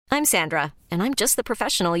I'm Sandra, and I'm just the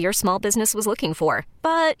professional your small business was looking for.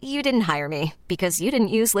 But you didn't hire me because you didn't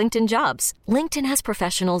use LinkedIn Jobs. LinkedIn has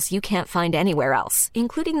professionals you can't find anywhere else,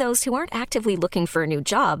 including those who aren't actively looking for a new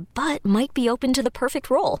job, but might be open to the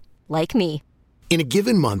perfect role, like me. In a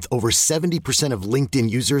given month, over 70% of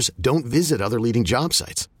LinkedIn users don't visit other leading job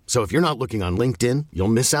sites. So if you're not looking on LinkedIn, you'll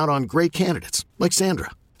miss out on great candidates like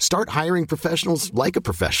Sandra. Start hiring professionals like a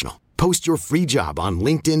professional. Post your free job on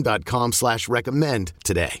linkedin.com/recommend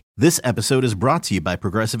today. This episode is brought to you by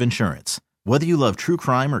Progressive Insurance. Whether you love true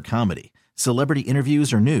crime or comedy, celebrity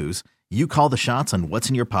interviews or news, you call the shots on what's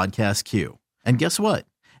in your podcast queue. And guess what?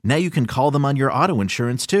 Now you can call them on your auto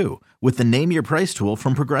insurance too with the Name Your Price tool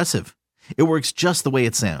from Progressive. It works just the way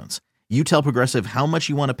it sounds. You tell Progressive how much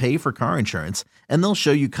you want to pay for car insurance, and they'll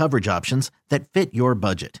show you coverage options that fit your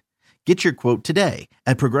budget. Get your quote today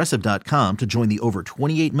at Progressive.com to join the over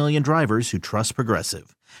 28 million drivers who trust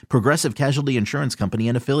Progressive. Progressive Casualty Insurance Company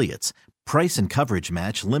and Affiliates. Price and coverage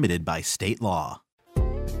match limited by state law.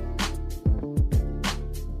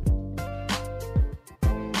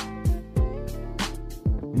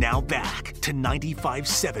 Now back to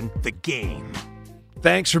 95.7 The Game.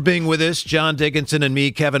 Thanks for being with us. John Dickinson and me,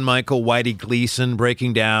 Kevin Michael, Whitey Gleason,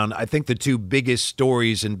 breaking down, I think, the two biggest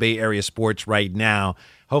stories in Bay Area sports right now.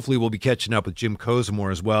 Hopefully we'll be catching up with Jim Kozimor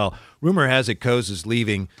as well. Rumor has it Koz is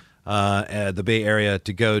leaving the Bay Area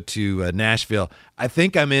to go to Nashville. I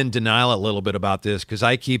think I'm in denial a little bit about this because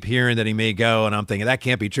I keep hearing that he may go, and I'm thinking that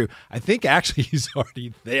can't be true. I think actually he's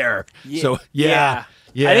already there. Yeah. So, yeah.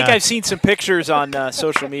 I think I've seen some pictures on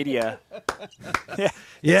social media. Yeah,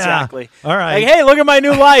 exactly. All right. Like, hey, look at my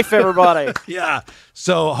new life, everybody. Yeah.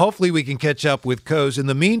 So hopefully we can catch up with Koz. In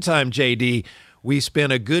the meantime, JD, we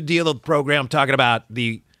spent a good deal of the program talking about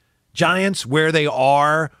the Giants, where they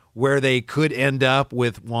are, where they could end up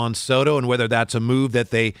with Juan Soto, and whether that's a move that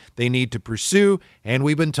they need to pursue. And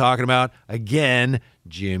we've been talking about, again,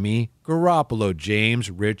 Jimmy Garoppolo, James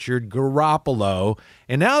Richard Garoppolo.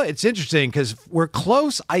 And now it's interesting because we're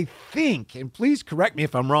close, I think, and please correct me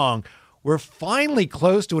if I'm wrong, we're finally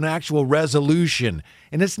close to an actual resolution.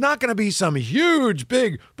 And it's not going to be some huge,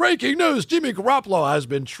 big breaking news. Jimmy Garoppolo has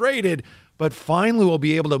been traded. But finally we'll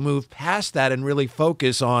be able to move past that and really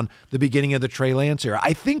focus on the beginning of the Trey Lance era.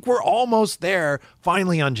 I think we're almost there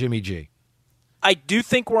finally on Jimmy G. I do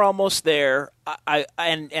think we're almost there.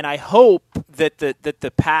 I hope that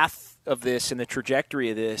the path of this and the trajectory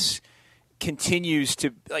of this continues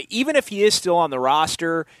to, like, even if he is still on the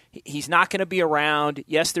roster, he's not going to be around.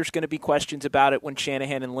 Yes, there's going to be questions about it when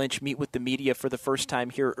Shanahan and Lynch meet with the media for the first time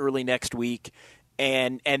here early next week.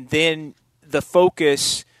 And then the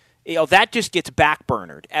focus, that just gets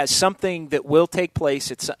backburnered as something that will take place.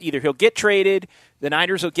 It's either he'll get traded, the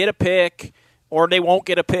Niners will get a pick, or they won't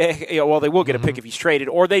get a pick. Well, they will get a pick if he's traded,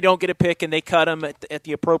 or they don't get a pick and they cut him at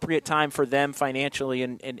the appropriate time for them financially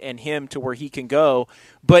and him to where he can go.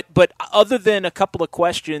 But other than a couple of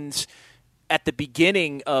questions at the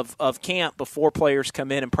beginning of camp before players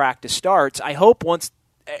come in and practice starts, I hope once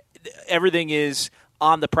everything is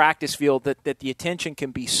on the practice field that the attention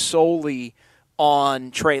can be solely on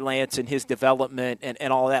Trey Lance and his development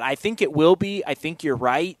and all that. I think it will be. I think you're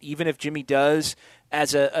right. Even if Jimmy does,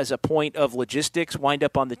 as a point of logistics, wind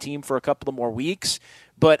up on the team for a couple of more weeks.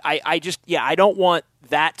 But I don't want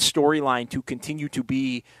that storyline to continue to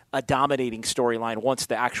be a dominating storyline once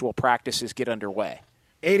the actual practices get underway.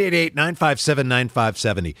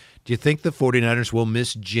 888-957-9570. Do you think the 49ers will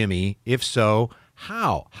miss Jimmy? If so,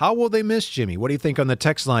 how? How will they miss Jimmy? What do you think on the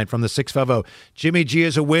text line from the 650? Jimmy G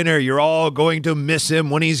is a winner. You're all going to miss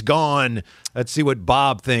him when he's gone. Let's see what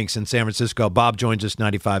Bob thinks in San Francisco. Bob joins us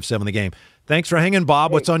 95.7 The Game. Thanks for hanging,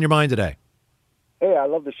 Bob. Hey. What's on your mind today? Hey, I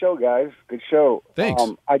love the show, guys. Good show. Thanks.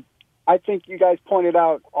 I think you guys pointed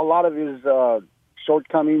out a lot of his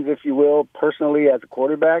shortcomings, if you will, personally as a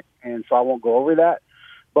quarterback, and so I won't go over that.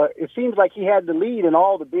 But it seems like he had the lead in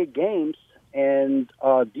all the big games, and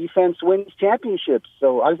defense wins championships.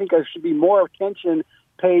 So I think there should be more attention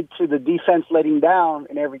paid to the defense letting down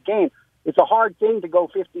in every game. It's a hard thing to go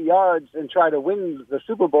 50 yards and try to win the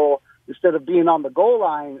Super Bowl instead of being on the goal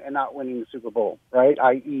line and not winning the Super Bowl, right,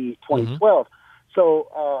 i.e. 2012.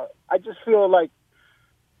 So I just feel like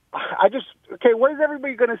what is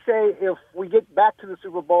everybody going to say if we get back to the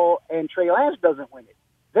Super Bowl and Trey Lance doesn't win it?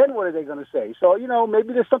 Then what are they going to say? So,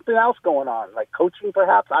 maybe there's something else going on, like coaching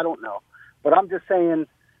perhaps. I don't know. But I'm just saying,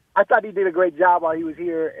 I thought he did a great job while he was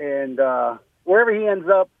here, and wherever he ends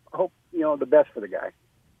up, I hope, the best for the guy.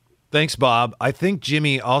 Thanks, Bob. I think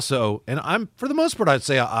Jimmy also, and I'm, for the most part, I'd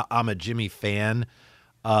say I'm a Jimmy fan,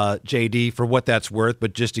 JD, for what that's worth,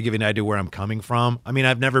 but just to give you an idea where I'm coming from. I mean,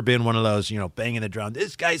 I've never been one of those, banging the drum.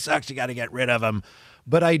 This guy sucks. You got to get rid of him.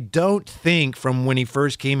 but I don't think from when he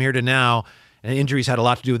first came here to now, and injuries had a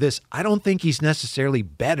lot to do with this, I don't think he's necessarily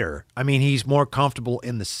better. I mean, he's more comfortable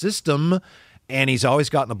in the system, and he's always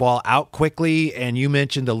gotten the ball out quickly, and you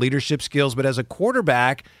mentioned the leadership skills, but as a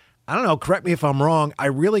quarterback, I don't know, correct me if I'm wrong, I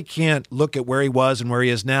really can't look at where he was and where he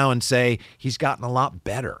is now and say he's gotten a lot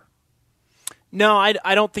better. No,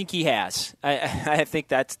 I don't think he has. I think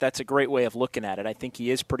that's a great way of looking at it. I think he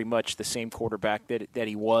is pretty much the same quarterback that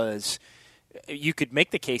he was. You could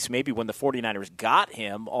make the case maybe when the 49ers got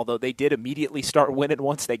him, although they did immediately start winning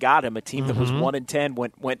once they got him. A team that was 1-10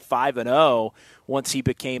 went 5-0 once he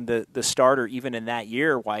became the starter, even in that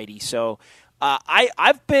year, Whitey. So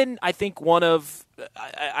I've been a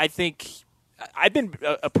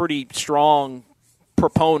pretty strong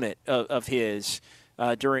proponent of his.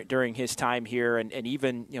 During his time here, and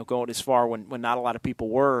even going as far when not a lot of people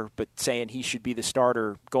were, but saying he should be the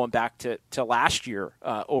starter going back to last year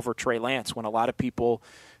over Trey Lance, when a lot of people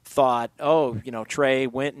thought, Trey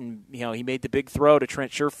went and he made the big throw to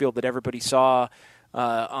Trent Sherfield that everybody saw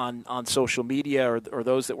on social media or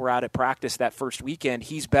those that were out at practice that first weekend.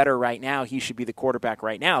 He's better right now. He should be the quarterback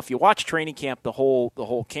right now. If you watch training camp, the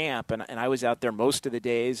whole camp, and I was out there most of the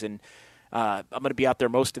days, and I'm going to be out there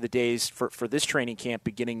most of the days for this training camp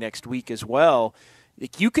beginning next week as well.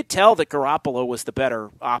 You could tell that Garoppolo was the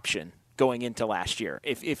better option going into last year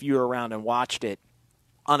if you were around and watched it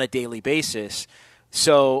on a daily basis.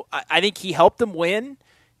 So I think he helped them win.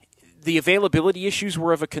 The availability issues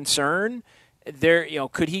were of a concern.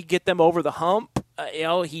 Could he get them over the hump?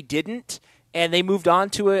 He didn't, and they moved on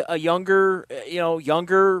to a younger,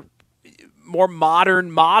 more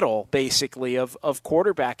modern model, basically, of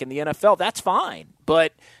quarterback in the NFL. That's fine.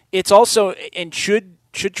 But it's also, and should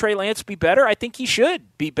Trey Lance be better? I think he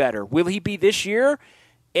should be better. Will he be this year?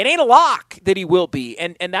 It ain't a lock that he will be.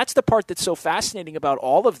 And that's the part that's so fascinating about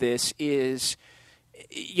all of this is,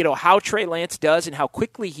 how Trey Lance does and how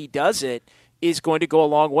quickly he does it is going to go a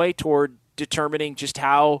long way toward determining just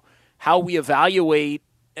how we evaluate,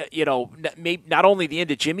 not only the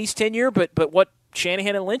end of Jimmy's tenure, but what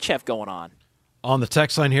Shanahan and Lynch have going on. On the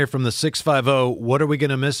text line here from the 650, what are we going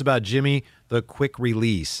to miss about Jimmy? The quick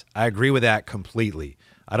release. I agree with that completely.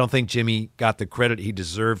 I don't think Jimmy got the credit he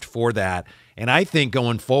deserved for that. And I think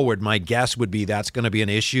going forward, my guess would be that's going to be an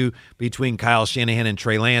issue between Kyle Shanahan and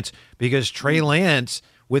Trey Lance, because Trey Lance,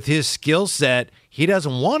 with his skill set, he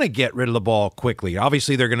doesn't want to get rid of the ball quickly.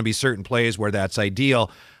 Obviously, there are going to be certain plays where that's ideal.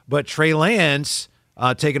 But Trey Lance,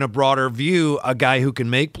 taking a broader view, a guy who can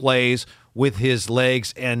make plays with his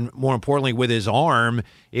legs and, more importantly, with his arm,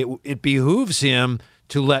 it behooves him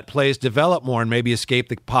to let plays develop more and maybe escape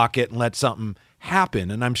the pocket and let something happen.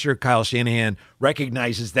 And I'm sure Kyle Shanahan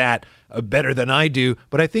recognizes that better than I do.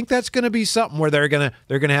 But I think that's going to be something where they're going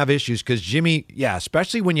to have issues, because Jimmy,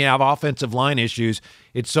 especially when you have offensive line issues,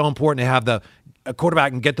 it's so important to have a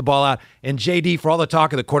quarterback and get the ball out. And JD, for all the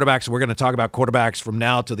talk of the quarterbacks, we're going to talk about quarterbacks from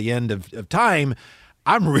now to the end of time,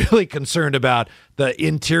 I'm really concerned about the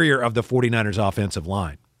interior of the 49ers offensive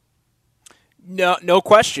line. No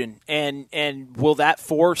question. And will that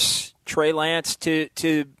force Trey Lance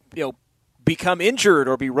to become injured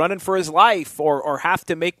or be running for his life or have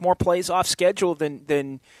to make more plays off schedule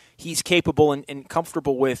than he's capable and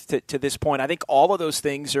comfortable with to this point? I think all of those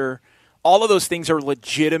things are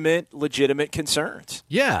legitimate concerns.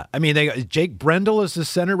 Yeah. I mean, Jake Brendel is the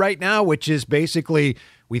center right now, which is basically,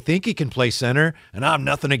 we think he can play center, and I'm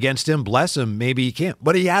nothing against him. Bless him. Maybe he can't,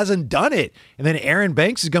 but he hasn't done it. And then Aaron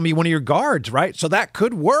Banks is going to be one of your guards, right? So that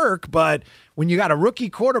could work, but when you got a rookie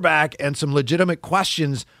quarterback and some legitimate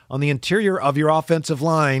questions on the interior of your offensive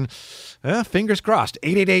line, fingers crossed.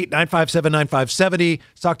 888-957-9570.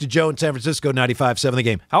 Let's talk to Joe in San Francisco, 95.7 The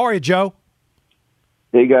Game. How are you, Joe?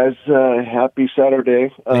 Hey guys, happy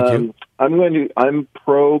Saturday. Thank you. I'm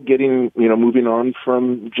pro getting, moving on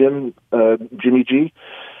from Jimmy G,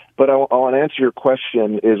 but I want to answer your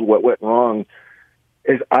question is what went wrong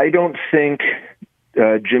is I don't think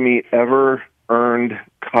Jimmy ever earned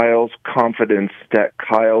Kyle's confidence that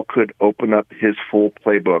Kyle could open up his full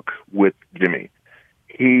playbook with Jimmy.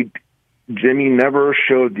 Jimmy never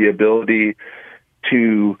showed the ability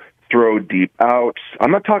to throw deep outs.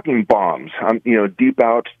 I'm not talking bombs. Deep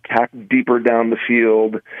outs, tack deeper down the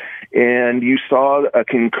field. And you saw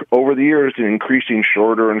over the years an increasing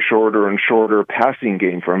shorter and shorter and shorter passing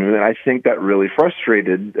game from him. And I think that really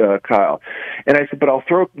frustrated Kyle. And I said, but I'll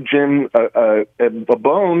throw Jim a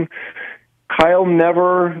bone. Kyle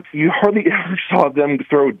you hardly ever saw them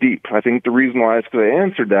throw deep. I think the reason why is because I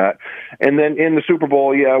answered that. And then in the Super Bowl,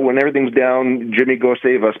 when everything's down, Jimmy, go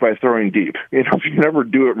save us by throwing deep. If you never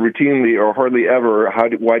do it routinely or hardly ever,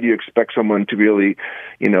 why do you expect someone to really,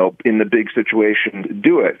 in the big situation, to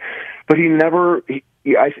do it? But he never.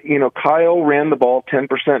 Kyle ran the ball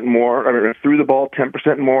 10% more, threw the ball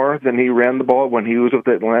 10% more than he ran the ball when he was with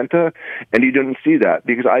Atlanta, and you didn't see that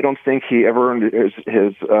because I don't think he ever earned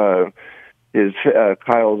his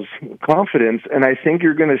Kyle's confidence, and I think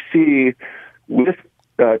you're going to see with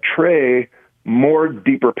Trey more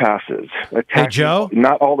deeper passes. Hey, Joe?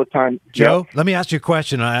 Not all the time. Joe, Let me ask you a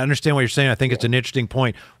question. I understand what you're saying. I think it's an interesting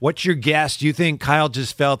point. What's your guess? Do you think Kyle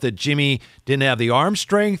just felt that Jimmy didn't have the arm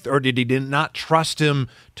strength, or did he not trust him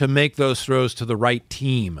to make those throws to the right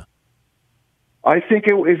team? I think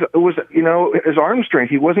it was his arm strength.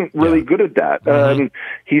 He wasn't really good at that. Mm-hmm.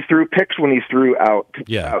 He threw picks when he threw out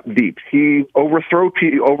deep. He overthrew.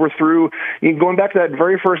 Going back to that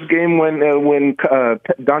very first game when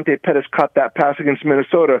Dante Pettis caught that pass against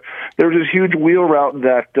Minnesota, there was this huge wheel route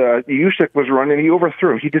that Usyk was running. He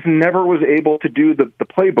overthrew. He just never was able to do the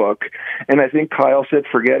playbook. And I think Kyle said,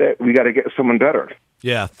 "Forget it. We got to get someone better."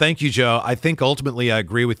 Yeah, thank you, Joe. I think ultimately I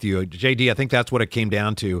agree with you. JD, I think that's what it came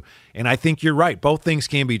down to. And I think you're right. Both things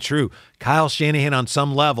can be true. Kyle Shanahan, on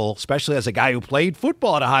some level, especially as a guy who played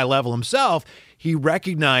football at a high level himself, he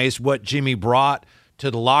recognized what Jimmy brought to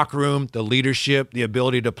the locker room, the leadership, the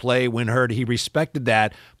ability to play when hurt. He respected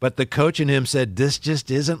that. But the coach in him said, this just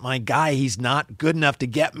isn't my guy. He's not good enough to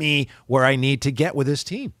get me where I need to get with his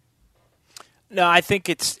team. No, I think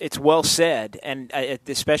it's well said, and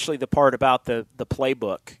especially the part about the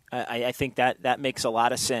playbook. I think that makes a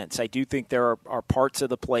lot of sense. I do think there are parts of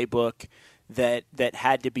the playbook that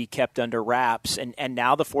had to be kept under wraps, and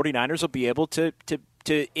now the 49ers will be able to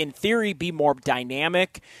in theory be more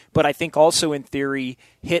dynamic, but I think also in theory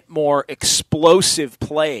hit more explosive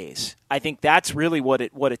plays. I think that's really what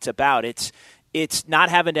it's about. It's not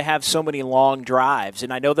having to have so many long drives,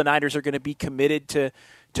 and I know the Niners are going to be committed to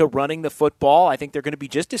running the football. I think they're going to be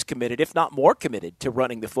just as committed, if not more committed, to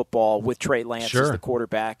running the football with Trey Lance as the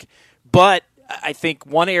quarterback. But I think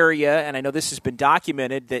one area, and I know this has been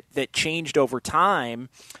documented, that changed over time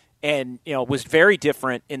and was very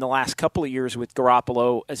different in the last couple of years with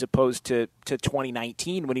Garoppolo as opposed to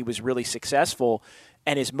 2019 when he was really successful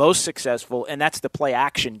and is most successful, and that's the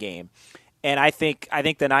play-action game. And I think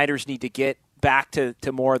the Niners need to get back to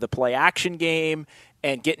more of the play-action game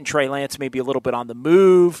and getting Trey Lance maybe a little bit on the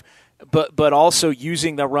move, but also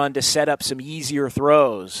using the run to set up some easier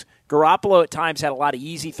throws. Garoppolo at times had a lot of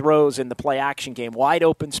easy throws in the play-action game, wide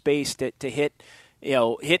open space to hit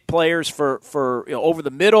players for over the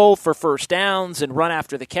middle for first downs and run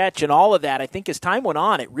after the catch and all of that. I think as time went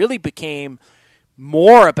on, it really became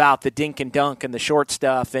more about the dink and dunk and the short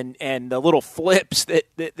stuff and the little flips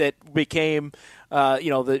that became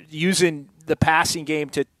using the passing game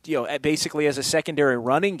to basically as a secondary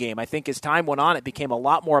running game. I think as time went on, it became a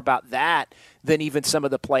lot more about that than even some of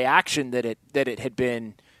the play action that it had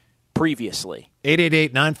been previously.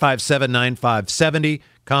 888-957-9570,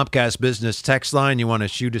 Comcast Business text line. You want to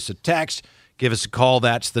shoot us a text, give us a call.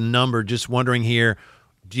 That's the number. Just wondering here,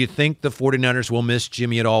 do you think the 49ers will miss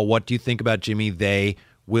Jimmy at all? What do you think about Jimmy they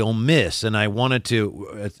will miss? And I wanted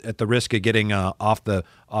to, at the risk of getting off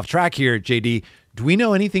track here, JD, do we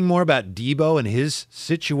know anything more about Debo and his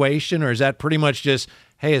situation, or is that pretty much just,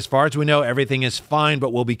 hey, as far as we know, everything is fine,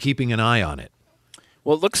 but we'll be keeping an eye on it?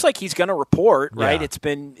 Well, it looks like he's going to report, right? Yeah. It's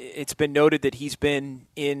been noted that he's been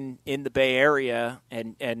in the Bay Area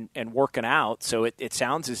and working out, so it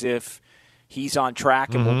sounds as if he's on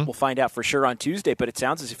track, and we'll find out for sure on Tuesday, but it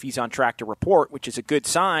sounds as if he's on track to report, which is a good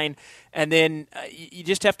sign. And then you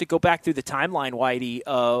just have to go back through the timeline, Whitey,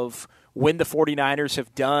 of when the 49ers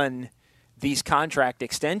have done these contract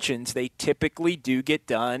extensions. They typically do get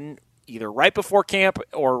done either right before camp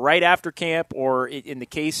or right after camp, or in the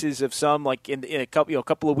cases of some, like in a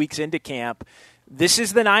couple of weeks into camp. This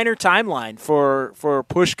is the Niner timeline for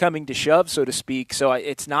push coming to shove, so to speak. So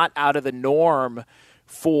it's not out of the norm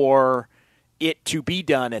for it to be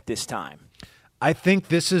done at this time. I think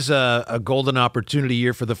this is a golden opportunity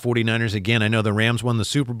year for the 49ers. Again, I know the Rams won the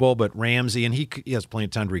Super Bowl, but Ramsey, and he has plenty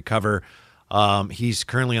of time to recover. He's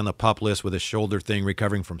currently on the PUP list with a shoulder thing,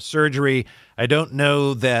 recovering from surgery. I don't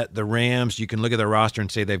know that the Rams, you can look at their roster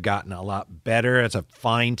and say they've gotten a lot better. It's a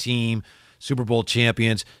fine team, Super Bowl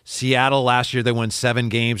champions. Seattle last year, they won 7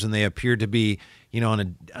 games, and they appeared to be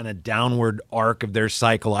on a downward arc of their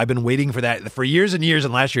cycle. I've been waiting for that for years and years,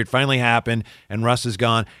 and last year it finally happened, and Russ is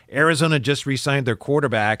gone. Arizona just re-signed their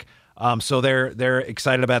quarterback, so they're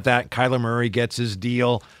excited about that. Kyler Murray gets his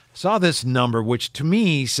deal. Saw this number, which to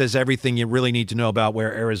me says everything you really need to know about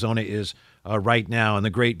where Arizona is right now. And the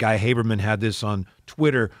great Guy Haberman had this on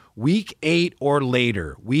Twitter. Week 8 or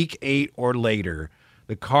later,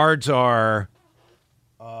 the Cards are,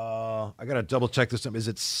 I got to double check this up. Is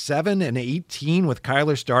it 7-18 with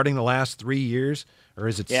Kyler starting the last 3 years? Or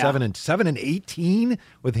is it 7-18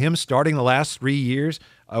 with him starting the last 3 years?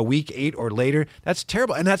 Week 8 or later. That's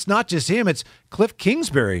terrible. And that's not just him. It's Cliff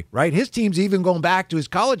Kingsbury, right? His teams, even going back to his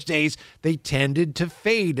college days, they tended to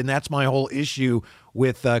fade. And that's my whole issue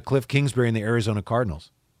with Cliff Kingsbury and the Arizona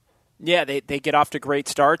Cardinals. Yeah, they get off to great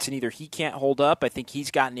starts, and either he can't hold up. I think he's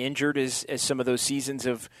gotten injured as some of those seasons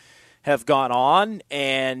have gone on.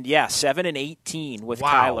 And, 7-18 with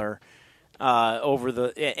Kyler.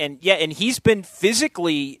 And he's been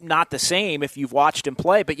physically not the same if you've watched him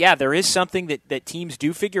play. But, there is something that teams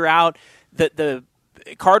do figure out. That the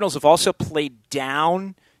Cardinals have also played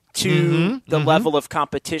down to the level of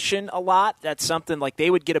competition a lot. That's something like they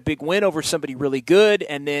would get a big win over somebody really good,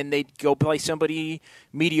 and then they'd go play somebody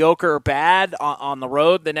mediocre or bad on the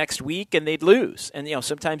road the next week, and they'd lose. And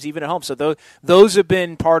sometimes even at home. So those have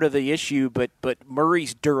been part of the issue. But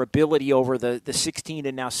Murray's durability over the 16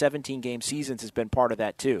 and now 17 game seasons has been part of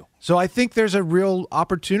that too. So I think there's a real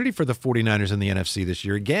opportunity for the 49ers in the NFC this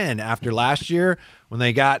year. Again, after last year when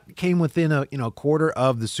they came within a quarter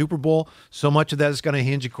of the Super Bowl, so much of that is going to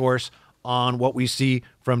hinge, of course, on what we see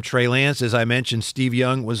from Trey Lance. As I mentioned, Steve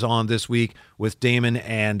Young was on this week with Damon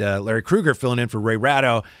and Larry Krueger filling in for Ray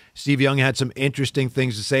Ratto. Steve Young had some interesting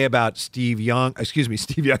things to say about Steve Young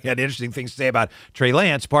had interesting things to say about Trey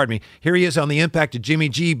Lance, pardon me. Here he is on the impact of Jimmy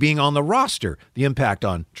G being on the roster, the impact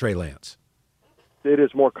on Trey Lance. It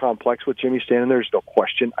is more complex with Jimmy standing there. There's no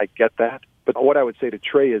question. I get that. But what I would say to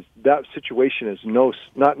Trey is that situation is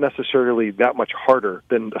not necessarily that much harder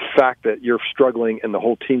than the fact that you're struggling and the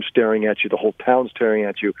whole team's staring at you, the whole town's staring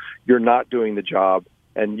at you. You're not doing the job,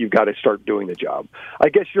 and you've got to start doing the job. I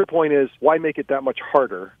guess your point is, why make it that much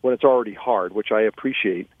harder when it's already hard, which I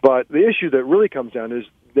appreciate. But the issue that really comes down is,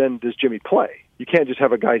 then does Jimmy play? You can't just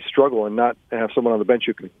have a guy struggle and not have someone on the bench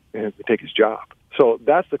who can take his job. So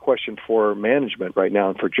that's the question for management right now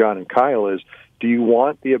and for John and Kyle is, do you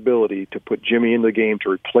want the ability to put Jimmy in the game to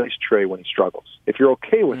replace Trey when he struggles? If you're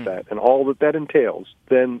okay with that and all that entails,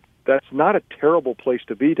 then that's not a terrible place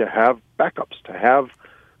to be, to have backups, to have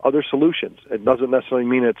other solutions. It doesn't necessarily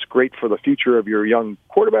mean it's great for the future of your young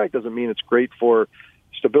quarterback. Doesn't mean it's great for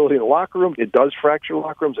stability in the locker room. It does fracture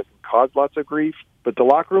locker rooms. It can cause lots of grief. But the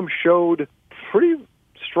locker room showed pretty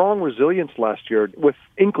strong resilience last year with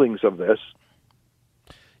inklings of this.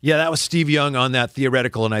 Yeah, that was Steve Young on that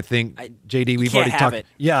theoretical, and I think, JD, we've already talked. It.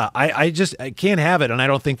 Yeah, I can't have it, and I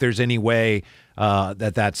don't think there's any way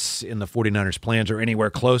that's in the 49ers' plans or anywhere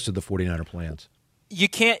close to the 49er plans. You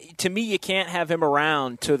can't have him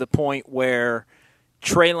around to the point where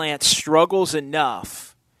Trey Lance struggles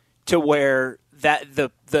enough to where that the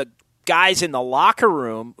guys in the locker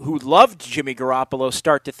room who loved Jimmy Garoppolo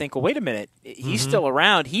start to think, well, wait a minute, he's still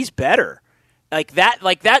around, he's better. Like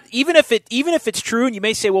that, even if it's true, and you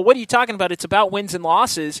may say, well, what are you talking about? It's about wins and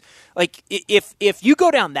losses. Like if you go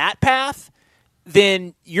down that path,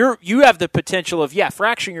 then you have the potential of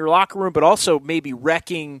fracturing your locker room, but also maybe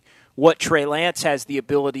wrecking what Trey Lance has the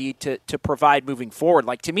ability to provide moving forward.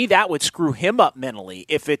 Like, to me, that would screw him up mentally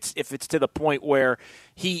if it's to the point where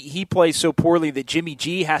he plays so poorly that Jimmy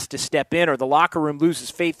G has to step in, or the locker room loses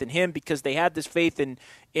faith in him because they had this faith in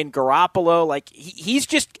Garoppolo. Like, he's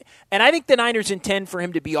just – and I think the Niners intend for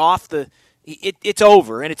him to be off the – it's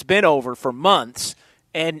over, and it's been over for months,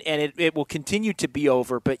 and it will continue to be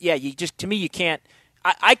over. But, you just – to me, you can't –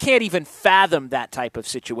 I can't even fathom that type of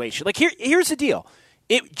situation. Like, here's the deal.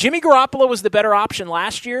 Jimmy Garoppolo was the better option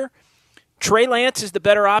last year. Trey Lance is the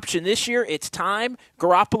better option this year. It's time.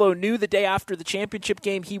 Garoppolo knew the day after the championship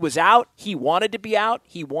game he was out. He wanted to be out.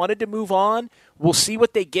 He wanted to move on. We'll see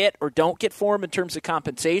what they get or don't get for him in terms of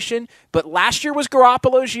compensation. But last year was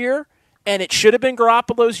Garoppolo's year, and it should have been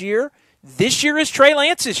Garoppolo's year. This year is Trey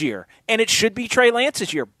Lance's year, and it should be Trey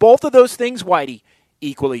Lance's year. Both of those things, Whitey,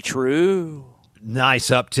 equally true. Nice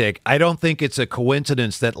uptick. I don't think it's a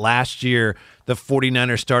coincidence that last year the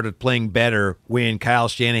 49ers started playing better when Kyle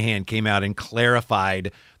Shanahan came out and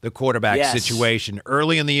clarified the quarterback situation.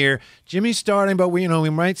 Early in the year, Jimmy's starting, but we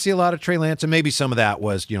might see a lot of Trey Lance, and maybe some of that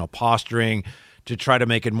was, posturing to try to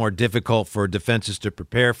make it more difficult for defenses to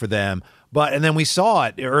prepare for them. And then we saw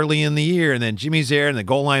it early in the year, and then Jimmy's there, and the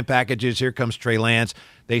goal line packages, here comes Trey Lance.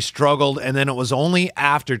 They struggled, and then it was only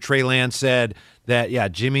after Trey Lance said that,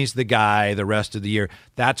 Jimmy's the guy the rest of the year,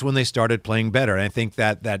 that's when they started playing better. And I think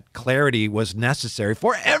that clarity was necessary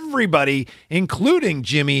for everybody, including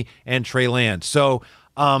Jimmy and Trey Lance. So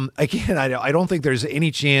Again, I don't think there's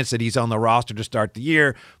any chance that he's on the roster to start the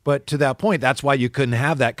year. But to that point, that's why you couldn't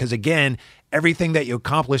have that. Because, again, everything that you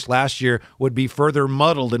accomplished last year would be further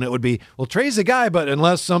muddled. And it would be, well, Trey's the guy, but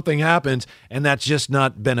unless something happens, and that's just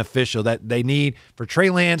not beneficial. That they need for Trey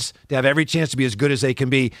Lance to have every chance to be as good as they can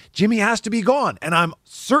be. Jimmy has to be gone, and I'm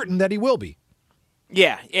certain that he will be.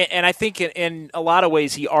 Yeah, and I think in a lot of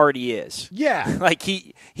ways he already is. Yeah. Like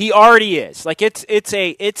he already is. Like it's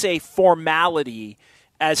a formality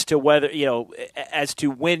as to whether, as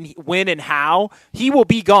to when and how he will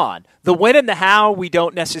be gone. The when and the how we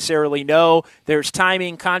don't necessarily know. There's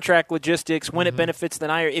timing, contract logistics, when it benefits the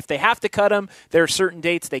Niners. If they have to cut him, there are certain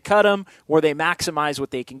dates they cut him where they maximize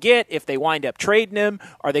what they can get. If they wind up trading him,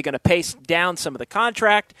 are they going to pace down some of the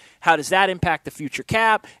contract? How does that impact the future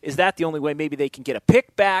cap? Is that the only way maybe they can get a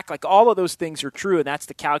pick back? Like all of those things are true, and that's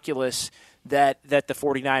the calculus that the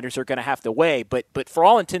 49ers are going to have to weigh. But for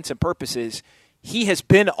all intents and purposes, he has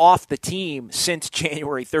been off the team since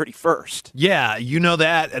January 31st. Yeah, you know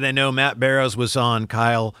that, and I know Matt Barrows was on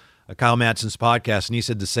Kyle Madsen's podcast, and he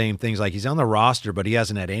said the same things. Like he's on the roster, but he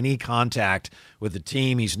hasn't had any contact with the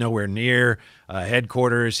team. He's nowhere near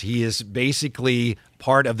headquarters. He is basically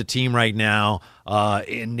part of the team right now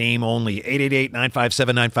in name only.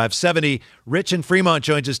 888-957-9570. Rich in Fremont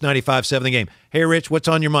joins us 95.7 The Game. Hey, Rich, what's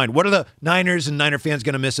on your mind? What are the Niners and Niner fans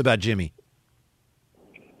going to miss about Jimmy?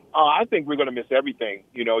 I think we're going to miss everything.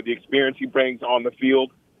 The experience he brings on the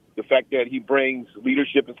field, the fact that he brings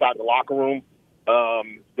leadership inside the locker room,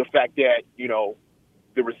 the fact that,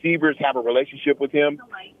 the receivers have a relationship with him.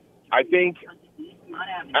 I think,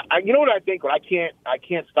 you know what I think? What I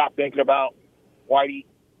can't stop thinking about, Whitey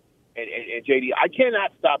and JD. I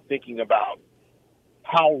cannot stop thinking about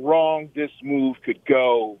how wrong this move could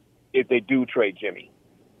go if they do trade Jimmy.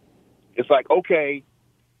 It's like, okay,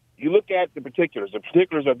 you look at the particulars. The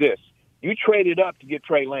particulars are this. You traded up to get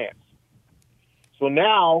Trey Lance. So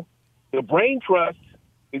now the brain trust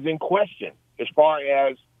is in question as far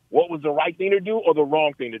as what was the right thing to do or the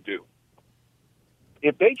wrong thing to do.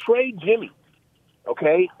 If they trade Jimmy,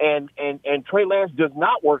 okay, and Trey Lance does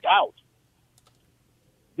not work out,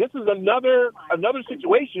 this is another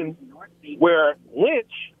situation where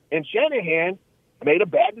Lynch and Shanahan made a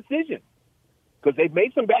bad decision because they've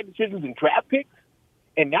made some bad decisions in draft picks.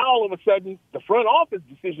 And now all of a sudden, the front office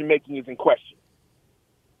decision-making is in question.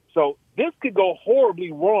 So this could go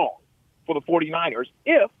horribly wrong for the 49ers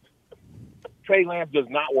if Trey Lance does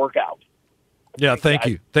not work out. Yeah, thank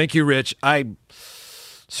you. Thank you, Rich.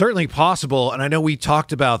 Certainly possible, and I know we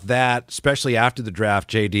talked about that, especially after the draft,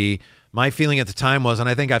 JD. My feeling at the time was, and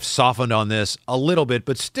I think I've softened on this a little bit,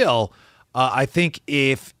 but still, I think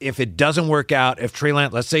if it doesn't work out, if Trey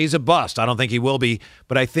Lance, let's say he's a bust, I don't think he will be,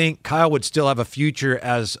 but I think Kyle would still have a future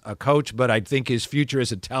as a coach, but I think his future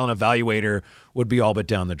as a talent evaluator would be all but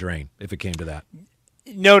down the drain if it came to that.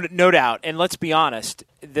 No doubt. And let's be honest,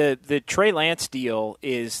 the Trey Lance deal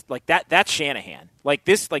is like that. That's Shanahan. Like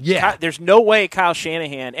this, like yeah. There's no way Kyle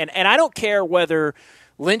Shanahan, and I don't care whether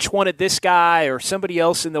Lynch wanted this guy or somebody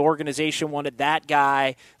else in the organization wanted that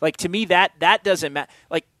guy. Like, to me, that doesn't matter.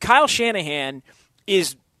 Like, Kyle Shanahan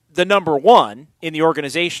is the number one in the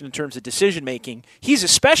organization in terms of decision-making. He's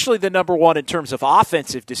especially the number one in terms of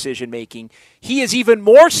offensive decision-making. He is even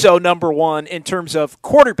more so number one in terms of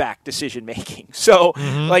quarterback decision-making. So,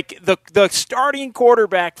 like, the starting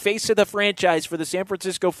quarterback, face of the franchise for the San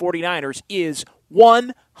Francisco 49ers is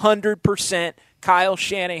 100% Kyle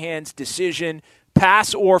Shanahan's decision,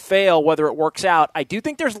 pass or fail, whether it works out. I do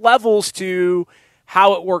think there's levels to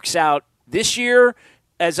how it works out this year,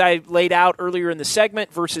 as I laid out earlier in the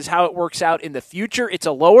segment, versus how it works out in the future. It's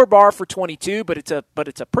a lower bar for 22, but it's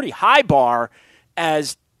a pretty high bar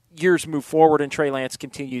as years move forward and Trey Lance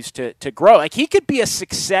continues to grow. Like, he could be a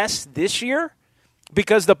success this year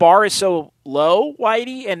because the bar is so low,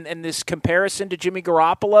 Whitey, and this comparison to Jimmy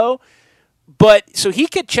Garoppolo. But so he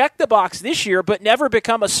could check the box this year, but never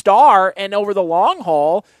become a star. And over the long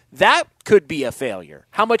haul, that could be a failure.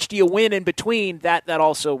 How much do you win in between? That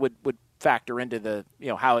also would factor into the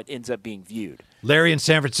how it ends up being viewed. Larry in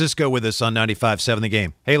San Francisco with us on 95.7 The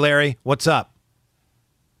Game. Hey, Larry, what's up?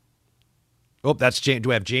 Oh, that's James. Do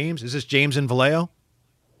we have James? Is this James in Vallejo?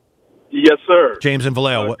 Yes, sir. James in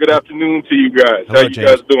Vallejo. Good afternoon to you guys. Hello, how you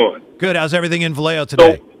guys doing? Good. How's everything in Vallejo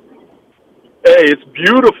today? Hey, it's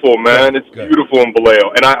beautiful, man. It's beautiful in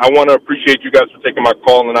Vallejo. And I want to appreciate you guys for taking my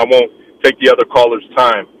call, and I won't take the other callers'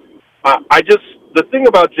 time. The thing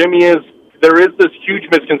about Jimmy is there is this huge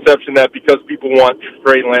misconception that because people want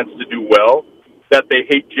Trey Lance to do well, that they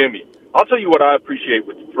hate Jimmy. I'll tell you what I appreciate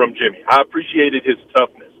from Jimmy. I appreciated his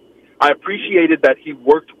toughness. I appreciated that he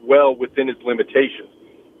worked well within his limitations.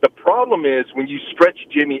 The problem is when you stretch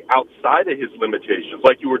Jimmy outside of his limitations,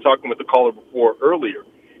 like you were talking with the caller before earlier,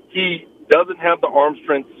 he doesn't have the arm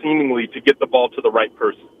strength seemingly to get the ball to the right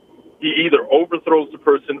person. He either overthrows the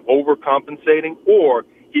person overcompensating, or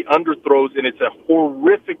he underthrows, and it's a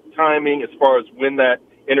horrific timing as far as when that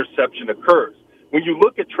interception occurs. When you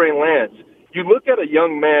look at Trey Lance, you look at a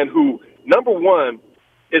young man who, number one,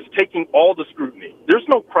 is taking all the scrutiny. There's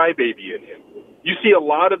no crybaby in him. You see a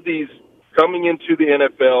lot of these coming into the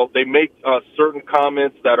NFL. They make certain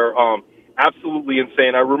comments that are absolutely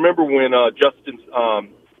insane. I remember when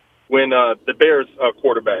the Bears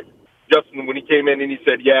quarterback, Justin, when he came in and he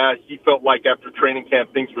said, yeah, he felt like after training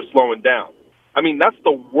camp things were slowing down. I mean, that's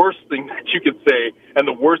the worst thing that you could say and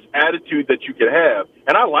the worst attitude that you could have.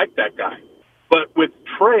 And I like that guy. But with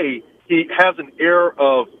Trey, he has an air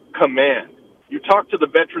of command. You talk to the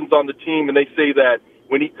veterans on the team, and they say that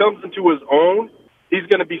when he comes into his own, he's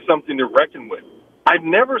going to be something to reckon with. I've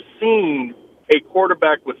never seen a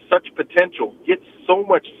quarterback with such potential get so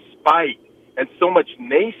much spite and so much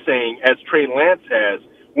naysaying as Trey Lance has,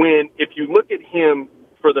 when if you look at him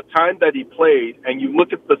for the time that he played and you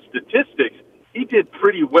look at the statistics, he did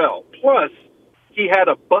pretty well. Plus, he had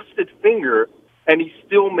a busted finger, and he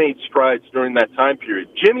still made strides during that time period.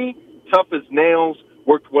 Jimmy, tough as nails,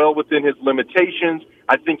 worked well within his limitations.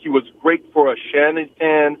 I think he was great for a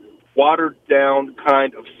Shanahan, watered-down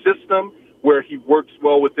kind of system where he works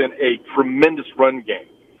well within a tremendous run game.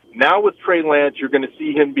 Now with Trey Lance, you're going to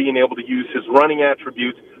see him being able to use his running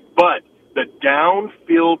attributes, but the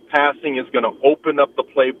downfield passing is going to open up the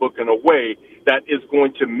playbook in a way that is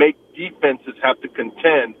going to make defenses have to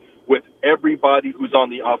contend with everybody who's on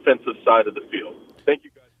the offensive side of the field. Thank you,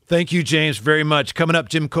 guys. Thank you, James, very much. Coming up,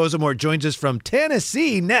 Jim Kozimor joins us from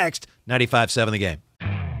Tennessee next. 95.7 The Game.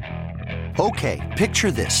 Okay,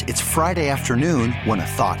 picture this. It's Friday afternoon when a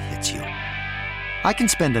thought hits you. I can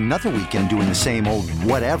spend another weekend doing the same old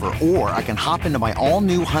whatever, or I can hop into my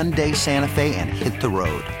all-new Hyundai Santa Fe and hit the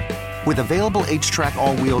road. With available H-Track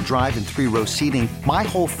all-wheel drive and 3-row seating, my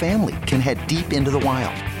whole family can head deep into the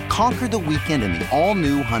wild. Conquer the weekend in the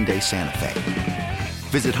all-new Hyundai Santa Fe.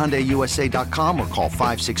 Visit HyundaiUSA.com or call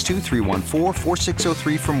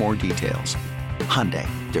 562-314-4603 for more details. Hyundai,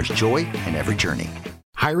 there's joy in every journey.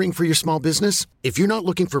 Hiring for your small business? If you're not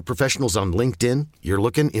looking for professionals on LinkedIn, you're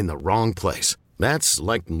looking in the wrong place. That's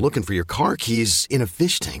like looking for your car keys in a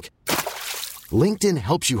fish tank. LinkedIn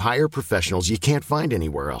helps you hire professionals you can't find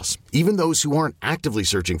anywhere else, even those who aren't actively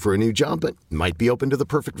searching for a new job but might be open to the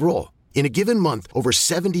perfect role. In a given month, over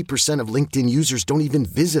 70% of LinkedIn users don't even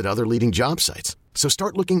visit other leading job sites. So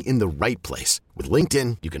start looking in the right place. With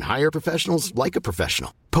LinkedIn, you can hire professionals like a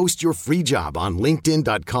professional. Post your free job on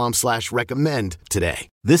linkedin.com/recommend today.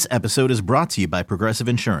 This episode is brought to you by Progressive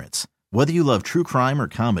Insurance. Whether you love true crime or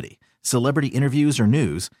comedy, celebrity interviews or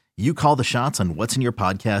news, you call the shots on what's in your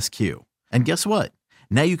podcast queue. And guess what?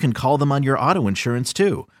 Now you can call them on your auto insurance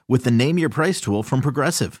too with the Name Your Price tool from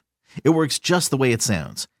Progressive. It works just the way it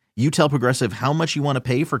sounds. You tell Progressive how much you want to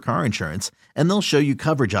pay for car insurance, and they'll show you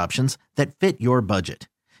coverage options that fit your budget.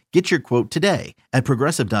 Get your quote today at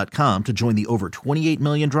Progressive.com to join the over 28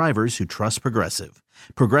 million drivers who trust Progressive.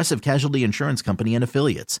 Progressive Casualty Insurance Company and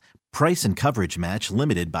Affiliates. Price and coverage match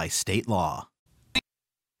limited by state law.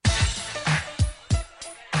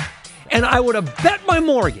 And I would have bet my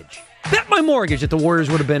mortgage that the Warriors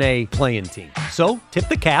would have been a play-in team. So, tip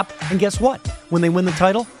the cap, and guess what? When they win the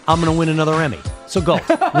title, I'm going to win another Emmy. So go,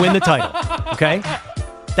 win the title, okay?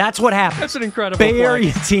 That's what happens. That's an incredible Bay point.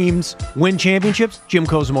 Area teams win championships, Jim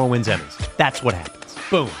Kozimor wins Emmys. That's what happens.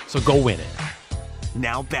 Boom. So go win it.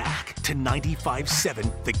 Now back to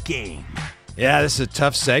 95.7 The Game. Yeah, this is a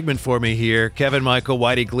tough segment for me here. Kevin Michael,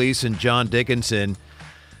 Whitey Gleason, John Dickinson.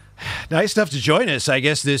 Nice enough to join us. I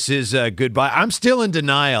guess this is goodbye. I'm still in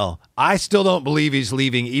denial. I still don't believe he's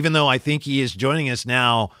leaving, even though I think he is joining us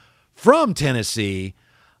now from Tennessee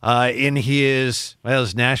in his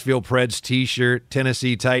Nashville Preds t-shirt,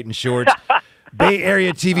 Tennessee Titan shorts. Bay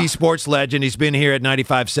Area TV sports legend. He's been here at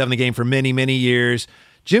 95.7 The Game for many, many years.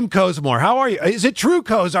 Jim Kozimor, how are you? Is it true,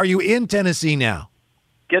 Koz? Are you in Tennessee now?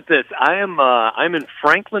 Get this. I'm in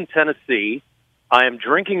Franklin, Tennessee. I am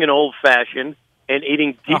drinking an old-fashioned and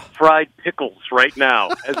eating deep-fried pickles right now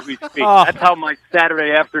as we speak. That's how my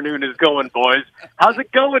Saturday afternoon is going, boys. How's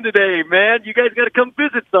it going today, man? You guys got to come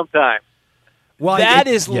visit sometime. Well, that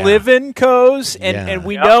is living, Coz, and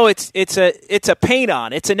we know it's a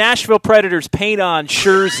paint-on. It's a Nashville Predators paint-on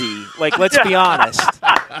jersey. Like, let's be honest.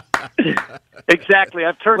 Exactly.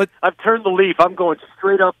 I've turned the leaf. I'm going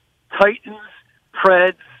straight up Titans,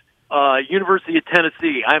 Preds, University of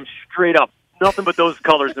Tennessee. I'm straight up. Nothing but those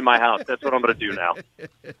colors in my house. That's what I'm going to do now.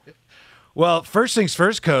 Well, first things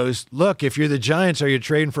first, Coz. Look, if you're the Giants, are you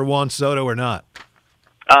trading for Juan Soto or not?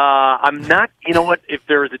 I'm not. You know what? If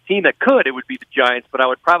there was a team that could, it would be the Giants, but I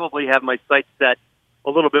would probably have my sights set a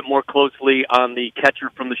little bit more closely on the catcher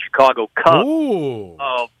from the Chicago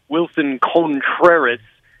Cubs, Wilson Contreras.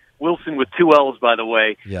 Wilson with 2 L's, by the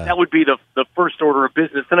way. Yeah. That would be the first order of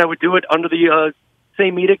business, and I would do it under the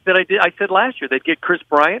same edict that I said last year. They'd get Chris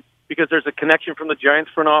Bryant because there's a connection from the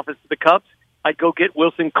Giants front office to the Cubs. I'd go get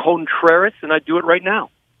Wilson Contreras, and I'd do it right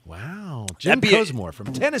now. Wow. Jim Cosmore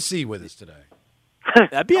from Tennessee with us today.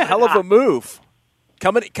 That'd be a hell of a move.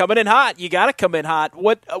 Coming in hot. You got to come in hot.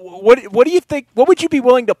 What do you think? What would you be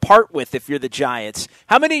willing to part with if you're the Giants?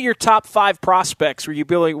 How many of your top 5 prospects were you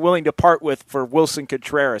willing to part with for Wilson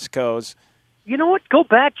Contreras, Coz? You know what? Go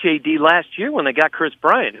back, JD, last year when they got Chris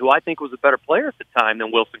Bryant, who I think was a better player at the time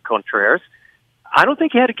than Wilson Contreras. I don't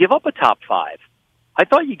think you had to give up a top 5. I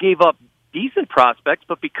thought you gave up decent prospects,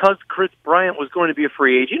 but because Chris Bryant was going to be a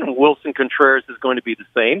free agent and Wilson Contreras is going to be the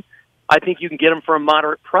same, I think you can get him for a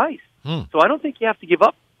moderate price. So I don't think you have to give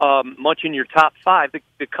up much in your top 5.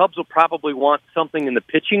 The Cubs will probably want something in the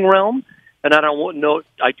pitching realm, and I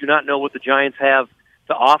do not know what the Giants have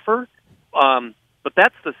to offer. But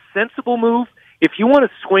that's the sensible move. If you want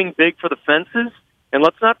to swing big for the fences, and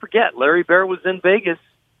let's not forget, Larry Baer was in Vegas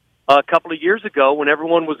a couple of years ago when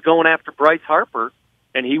everyone was going after Bryce Harper,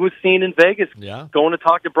 and he was seen in Vegas going to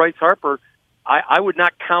talk to Bryce Harper. I would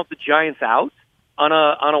not count the Giants out on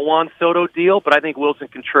a Juan Soto deal, but I think Wilson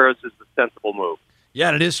Contreras is the sensible move. Yeah,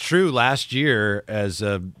 and it is true. Last year, as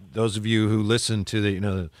those of you who listened to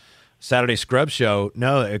the Saturday Scrub Show,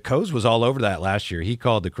 Coz was all over that last year. He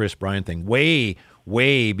called the Chris Bryant thing way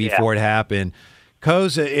before it happened.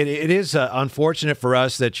 Coz, it is unfortunate for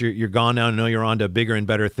us that you're gone now. I know you're on to bigger and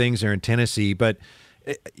better things there in Tennessee, but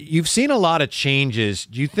you've seen a lot of changes.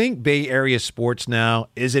 Do you think Bay Area sports now,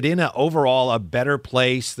 is it in overall a better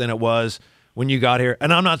place than it was when you got here?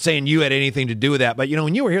 And I'm not saying you had anything to do with that, but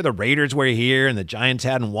when you were here, the Raiders were here and the Giants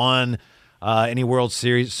hadn't won any World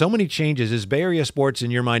Series. So many changes. Is Bay Area sports,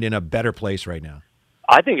 in your mind, in a better place right now?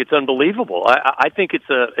 I think it's unbelievable. I think it's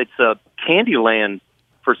a candy land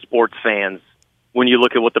for sports fans when you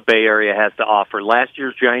look at what the Bay Area has to offer. Last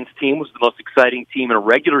year's Giants team was the most exciting team in a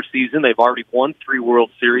regular season. They've already won 3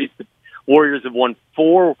 World Series. The Warriors have won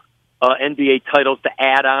 4 NBA titles to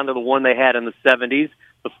add on to the one they had in the 70s.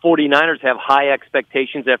 The 49ers have high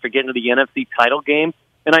expectations after getting to the NFC title game.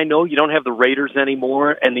 And I know you don't have the Raiders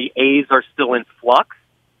anymore, and the A's are still in flux.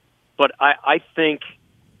 But I think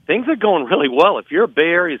things are going really well. If you're a Bay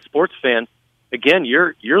Area sports fan, again,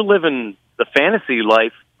 you're living the fantasy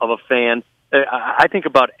life of a fan. I think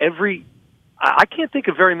about I can't think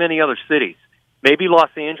of very many other cities. Maybe Los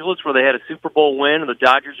Angeles, where they had a Super Bowl win, and the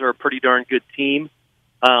Dodgers are a pretty darn good team.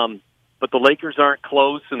 But the Lakers aren't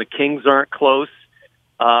close, and the Kings aren't close.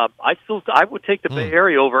 I would take the Bay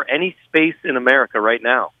Area over any space in America right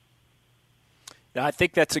now. I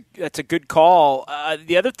think that's a good call.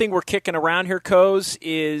 The other thing we're kicking around here, Coz,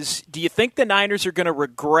 is do you think the Niners are going to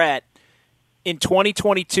regret in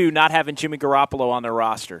 2022 not having Jimmy Garoppolo on their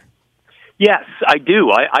roster? Yes, I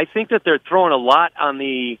do. I think that they're throwing a lot on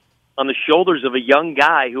the shoulders of a young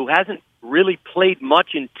guy who hasn't really played much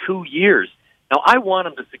in 2 years. Now, I want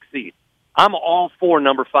him to succeed. I'm all for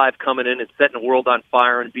number 5 coming in and setting the world on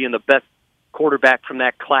fire and being the best quarterback from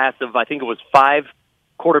that class of, I think it was 5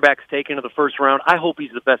 quarterbacks taken in the first round. I hope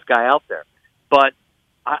he's the best guy out there. But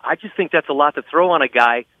I just think that's a lot to throw on a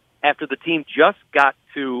guy after the team just got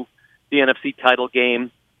to the NFC title game,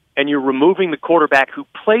 and you're removing the quarterback who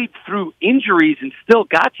played through injuries and still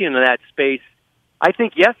got you into that space. I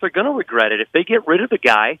think, yes, they're going to regret it. If they get rid of the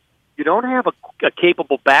guy, you don't have a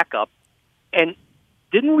capable backup. And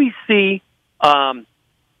didn't we see why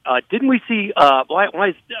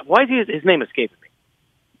is his name escaping me?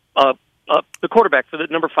 The quarterback for the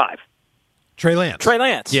number 5. Trey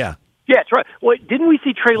Lance. Yeah. Yeah, that's right. Well, didn't we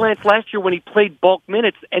see Trey Lance last year when he played bulk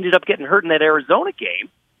minutes, ended up getting hurt in that Arizona game?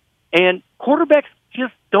 And quarterbacks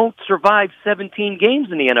just don't survive 17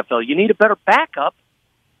 games in the NFL. You need a better backup.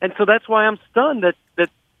 And so that's why I'm stunned that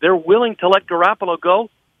they're willing to let Garoppolo go.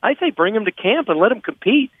 I say bring him to camp and let him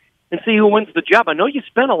compete and see who wins the job. I know you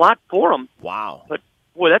spent a lot for him. Wow. But,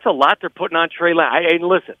 boy, that's a lot they're putting on Trey Lance. And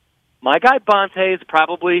listen, my guy Bonte is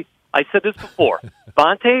probably, I said this before,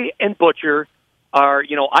 Bonte and Butcher are,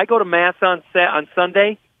 I go to Mass on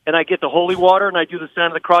Sunday, and I get the holy water, and I do the sign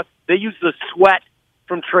of the cross. They use the sweat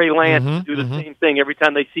from Trey Lance to do the same thing every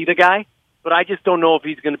time they see the guy. But I just don't know if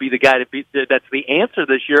he's going to be the guy that's the answer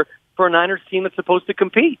this year for a Niners team that's supposed to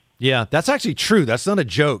compete. Yeah, that's actually true. That's not a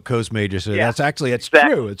joke, Coz Major. So yeah, it's exactly.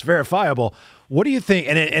 true. It's verifiable. What do you think?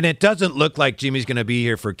 And it doesn't look like Jimmy's going to be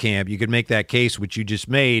here for camp. You could make that case, which you just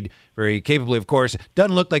made very capably, of course.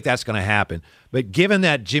 Doesn't look like that's going to happen. But given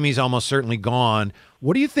that Jimmy's almost certainly gone,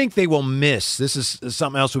 what do you think they will miss? This is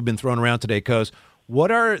something else we've been throwing around today, Coz. What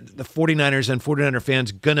are the 49ers and 49er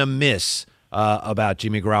fans going to miss about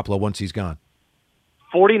Jimmy Garoppolo once he's gone?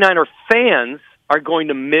 49er fans are going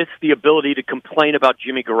to miss the ability to complain about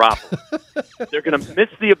Jimmy Garoppolo. They're going to miss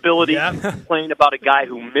the ability to complain about a guy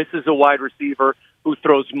who misses a wide receiver, who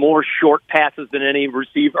throws more short passes than any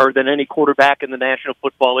receiver or than any quarterback in the National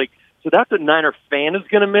Football League. So that's what Niner fan is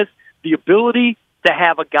going to miss, the ability to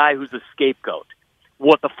have a guy who's a scapegoat.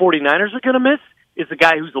 What the 49ers are going to miss is a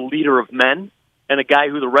guy who's a leader of men and a guy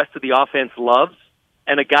who the rest of the offense loves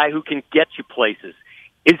and a guy who can get you places.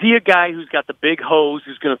 Is he a guy who's got the big hose,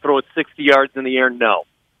 who's going to throw it 60 yards in the air? No.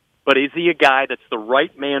 But is he a guy that's the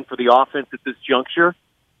right man for the offense at this juncture?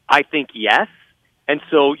 I think yes. And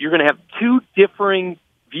so you're going to have two differing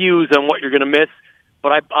views on what you're going to miss.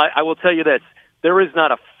 But I will tell you this. There is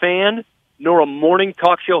not a fan nor a morning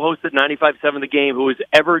talk show host at 95.7 The Game who is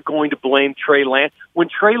ever going to blame Trey Lance. When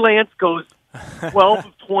Trey Lance goes 12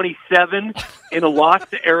 of 27 in a loss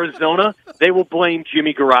to Arizona, they will blame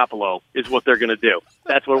Jimmy Garoppolo is what they're going to do.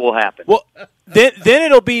 That's what will happen. Well, then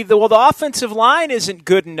it'll be the offensive line isn't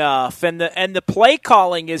good enough, and the play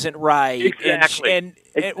calling isn't right. Exactly. And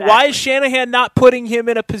why is Shanahan not putting him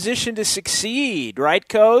in a position to succeed? Right,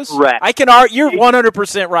 Coz? Correct. I can argue. You're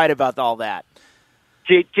 100% right about all that.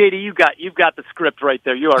 JD, you've got the script right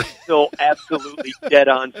there. You are still absolutely dead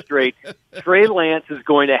on straight. Trey Lance is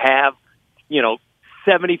going to have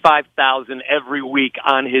 75,000 every week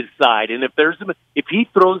on his side. And if he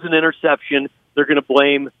throws an interception, they're going to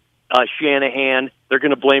blame Shanahan. They're going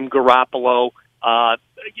to blame Garoppolo.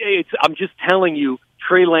 I'm just telling you,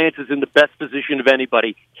 Trey Lance is in the best position of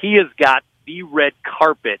anybody. He has got the red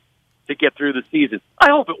carpet to get through the season. I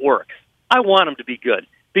hope it works. I want him to be good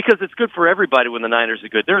because it's good for everybody when the Niners are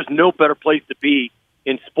good. There is no better place to be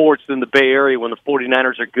in sports than the Bay Area when the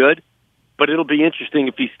 49ers are good. But it'll be interesting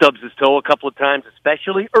if he stubs his toe a couple of times,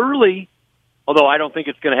 especially early, although I don't think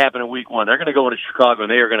it's going to happen in week one. They're going to go into Chicago, and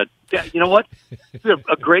they are going to – you know what? It's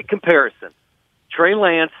a great comparison. Trey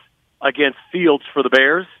Lance against Fields for the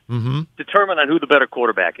Bears, determine on who the better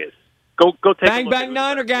quarterback is. Go take a look bang,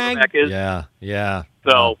 Niner gang. Is. Yeah.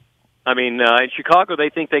 So, I mean, in Chicago, they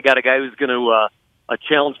think they got a guy who's going to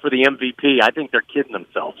challenge for the MVP. I think they're kidding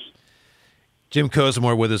themselves. Jim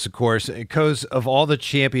Kozimor with us, of course. Coz, of all the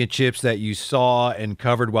championships that you saw and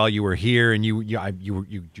covered while you were here, and you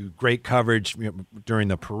do great coverage during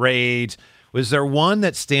the parades, was there one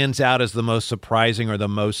that stands out as the most surprising or the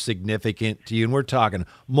most significant to you? And we're talking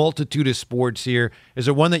multitude of sports here. Is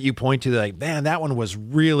there one that you point to like, man, that one was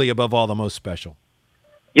really above all the most special?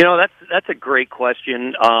 That's a great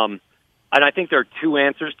question. And I think there are two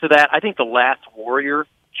answers to that. I think the last Warrior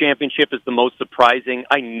championship is the most surprising.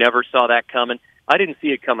 I never saw that coming. I didn't see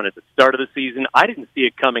it coming at the start of the season. I didn't see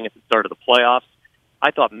it coming at the start of the playoffs.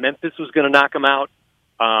 I thought Memphis was going to knock them out.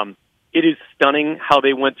 It is stunning how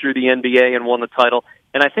they went through the NBA and won the title.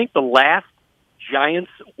 And I think the last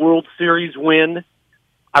Giants World Series win,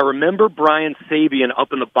 I remember Brian Sabian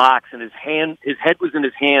up in the box and his head was in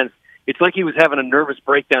his hands. It's like he was having a nervous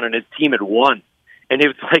breakdown and his team had won. And it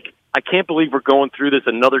was like, I can't believe we're going through this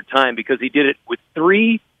another time because he did it with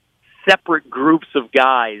three separate groups of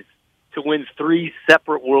guys to win three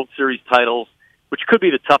separate World Series titles, which could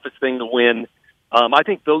be the toughest thing to win. I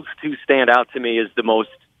think those two stand out to me as the most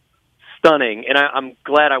stunning, and I'm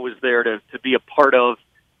glad I was there to be a part of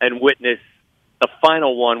and witness the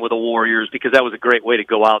final one with the Warriors because that was a great way to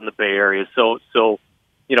go out in the Bay Area. So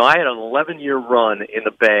I had an 11-year run in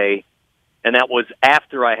the Bay, and that was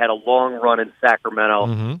after I had a long run in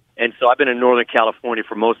Sacramento. And so I've been in Northern California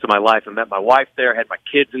for most of my life. I met my wife there, had my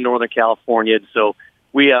kids in Northern California. And so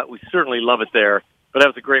we certainly love it there. But that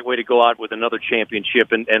was a great way to go out with another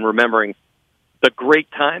championship and remembering the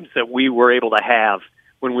great times that we were able to have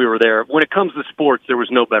when we were there. When it comes to sports, there was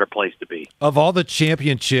no better place to be. Of all the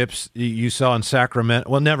championships you saw in Sacramento,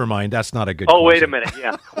 well, never mind. That's not a good question. Wait a minute.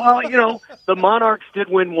 Yeah. Well, the Monarchs did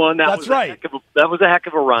win one. That's right. That was a heck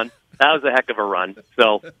of a run.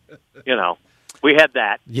 So, we had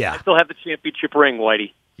that. Yeah. I still have the championship ring,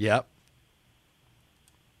 Whitey. Yep.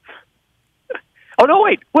 Oh, no,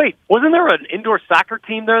 wait. Wasn't there an indoor soccer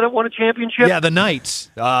team there that won a championship? Yeah, the Knights.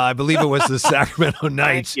 I believe it was the Sacramento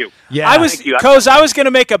Knights. Thank you. Yeah. I was going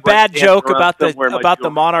to make a bad joke about the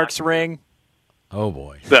Monarchs ring. Oh,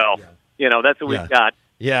 boy. So, that's what we've got.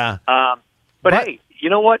 Yeah. But hey, you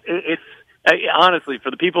know what? It's honestly, for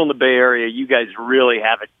the people in the Bay Area, you guys really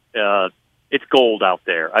have it it's gold out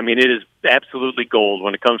there. I mean, it is absolutely gold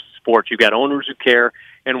when it comes to sports. You've got owners who care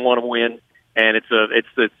and want to win, and it's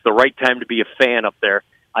the right time to be a fan up there.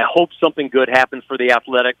 I hope something good happens for the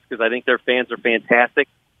Athletics because I think their fans are fantastic,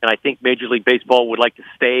 and I think Major League Baseball would like to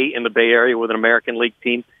stay in the Bay Area with an American League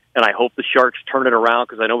team, and I hope the Sharks turn it around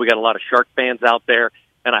because I know we got a lot of Shark fans out there,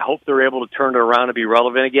 and I hope they're able to turn it around and be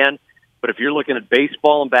relevant again. But if you're looking at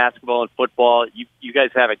baseball and basketball and football, you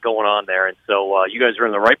guys have it going on there, and so you guys are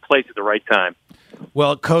in the right place at the right time.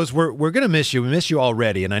 Well, Coz, we're going to miss you. We miss you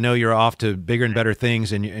already, and I know you're off to bigger and better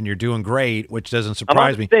things, and you're doing great, which doesn't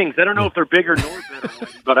surprise me. I'm on the things. I don't know if they're bigger nor better,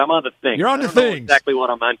 but I'm on the things. You're on the things. Exactly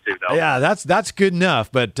what I'm into, though. Yeah, that's good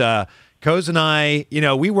enough. But Coz and I,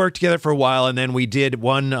 we worked together for a while, and then we did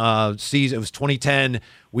one season. It was 2010.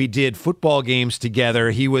 We did football games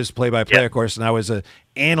together. He was play-by-play, of course, and I was an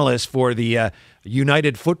analyst for the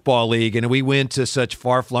United Football League, and we went to such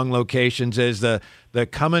far-flung locations as the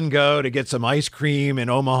Come and Go to get some ice cream in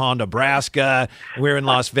Omaha, Nebraska. We were in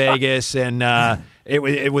Las Vegas, and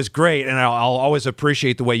it was great. And I'll always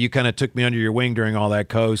appreciate the way you kind of took me under your wing during all that,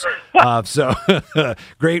 Coz. So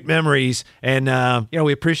great memories, and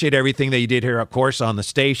we appreciate everything that you did here, of course, on the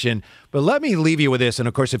station. But let me leave you with this, and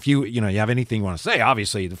of course, if you have anything you want to say,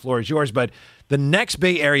 obviously the floor is yours. But the next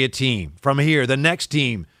Bay Area team from here, the next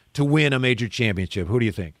team to win a major championship, who do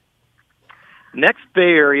you think? Next Bay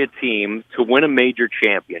Area team to win a major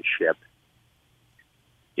championship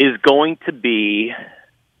is going to be,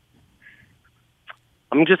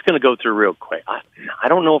 I'm just going to go through real quick. I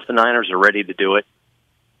don't know if the Niners are ready to do it.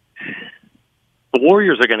 The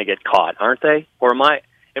Warriors are going to get caught, aren't they? Or am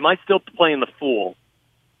I still playing the fool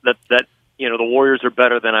that the Warriors are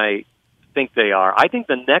better than I think they are? I think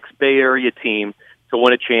the next Bay Area team to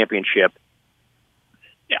win a championship,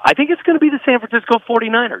 I think it's going to be the San Francisco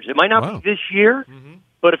 49ers. It might not be this year,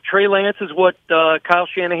 but if Trey Lance is what Kyle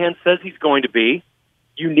Shanahan says he's going to be,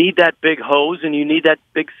 you need that big hose and you need that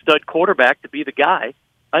big stud quarterback to be the guy.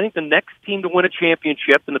 I think the next team to win a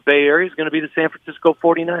championship in the Bay Area is going to be the San Francisco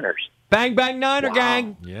 49ers. Bang, bang, Niner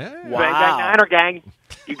gang. Yeah. Wow. Bang, bang, Niner gang.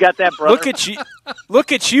 You got that, brother?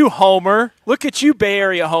 Look at you, Homer. Look at you, Bay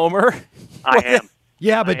Area Homer. I am.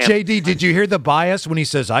 Yeah, but JD, did you hear the bias when he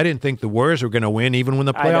says, I didn't think the Warriors were going to win even when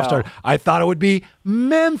the playoffs started? I thought it would be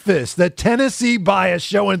Memphis. The Tennessee bias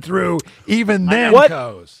showing through even then,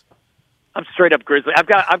 Coz. I'm straight up Grizzly. I've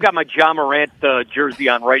got my Ja Morant jersey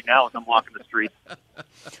on right now as I'm walking the street.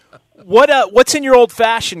 What's in your old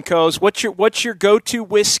fashioned, Coz? What's your go-to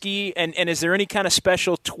whiskey, and is there any kind of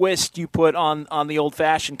special twist you put on the old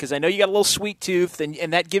fashioned? Because I know you got a little sweet tooth,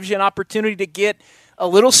 and that gives you an opportunity to get a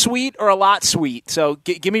little sweet or a lot sweet. So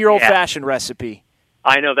give me your old fashioned recipe.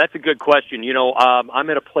 I know that's a good question. I'm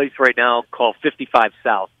at a place right now called 55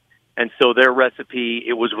 South, and so their recipe,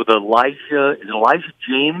 it was with Elijah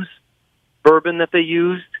James bourbon that they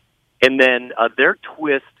used, and then their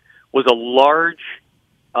twist was a large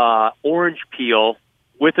orange peel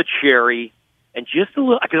with a cherry and just a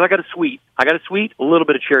little, because I got a sweet, a little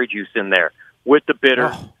bit of cherry juice in there with the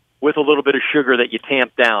bitter, with a little bit of sugar that you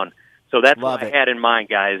tamp down. So that's what I had in mind,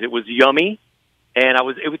 guys. It was yummy, and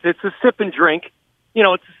it's a sip and drink.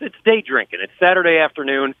 It's day drinking. It's Saturday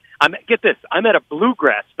afternoon. Get this, I'm at a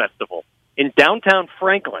bluegrass festival in downtown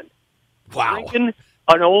Franklin. Wow. Drinking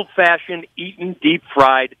an old-fashioned, eating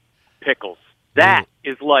deep-fried pickles. That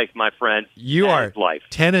is life, my friend. You are life.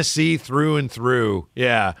 Tennessee through and through.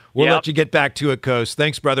 Yeah. We'll let you get back to it, Coz.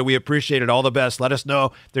 Thanks, brother. We appreciate it. All the best. Let us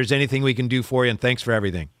know if there's anything we can do for you, and thanks for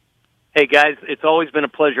everything. Hey, guys, it's always been a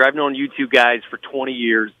pleasure. I've known you two guys for 20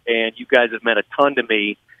 years, and you guys have meant a ton to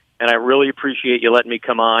me, and I really appreciate you letting me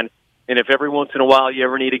come on. And if every once in a while you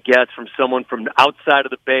ever need a guest from someone from outside of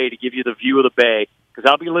the Bay to give you the view of the Bay, because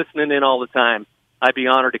I'll be listening in all the time, I'd be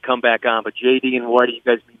honored to come back on. But JD and Whitey, you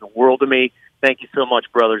guys mean the world to me. Thank you so much,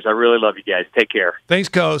 brothers. I really love you guys. Take care. Thanks,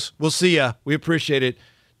 Coz. We'll see ya. We appreciate it.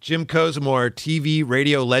 Jim Kozimor, TV,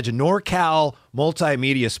 radio legend, NorCal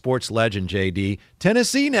multimedia sports legend, JD.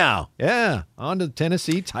 Tennessee now. Yeah, on to the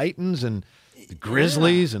Tennessee Titans and the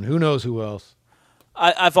Grizzlies and who knows who else.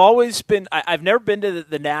 I've never been to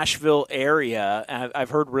the Nashville area. I've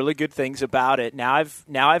heard really good things about it. Now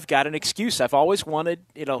I've got an excuse. I've always wanted,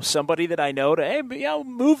 somebody that I know to,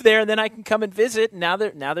 move there and then I can come and visit. And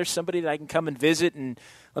now there's somebody that I can come and visit. And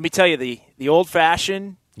let me tell you, the old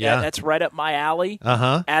fashioned, that's right up my alley.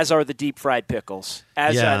 As are the deep fried pickles.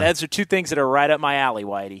 Those are two things that are right up my alley,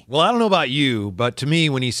 Whitey. Well, I don't know about you, but to me,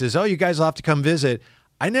 when he says, "Oh, you guys will have to come visit,"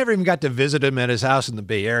 I never even got to visit him at his house in the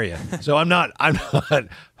Bay Area. So I'm not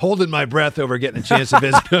holding my breath over getting a chance to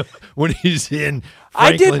visit him when he's in Franklin,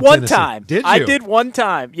 I did one Tennessee. time. Did you? I did one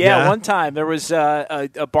time. Yeah, one time. There was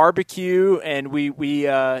a barbecue, and we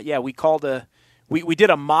called we did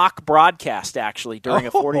a mock broadcast actually during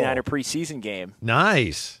a 49er preseason game.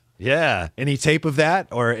 Nice. Yeah. Any tape of that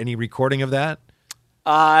or any recording of that?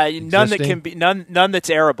 None that can be none that's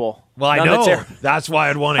airable. Well, I know. That's why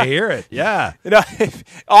I'd want to hear it. Yeah.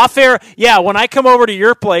 Off air. Yeah, when I come over to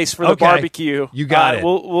your place for the barbecue, you got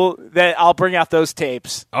it. I'll bring out those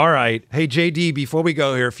tapes. All right. Hey, JD, before we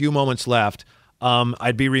go here, a few moments left.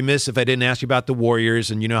 I'd be remiss if I didn't ask you about the Warriors,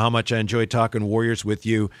 and you know how much I enjoy talking Warriors with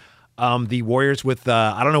you. The Warriors with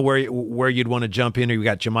I don't know where you'd want to jump in. We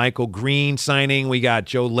got JaMychal Green signing. We got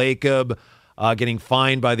Joe Lacob getting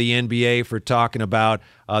fined by the NBA for talking about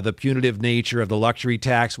the punitive nature of the luxury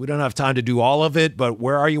tax. We don't have time to do all of it, but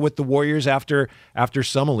where are you with the Warriors after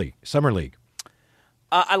Summer League?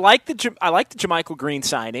 I like the JaMychal Green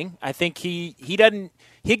signing. I think he'll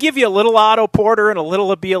give you a little Otto Porter and a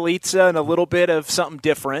little of Bielitsa and a little bit of something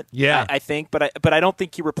different. Yeah, I think, but I don't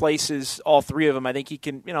think he replaces all three of them. I think he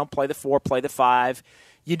can play the 4, play the 5.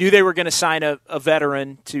 You knew they were going to sign a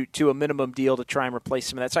veteran to a minimum deal to try and replace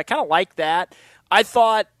some of that. So I kind of like that. I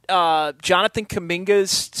thought Jonathan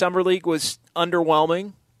Kuminga's Summer League was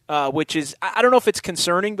underwhelming, which is, I don't know if it's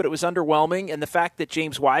concerning, but it was underwhelming. And the fact that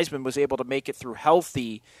James Wiseman was able to make it through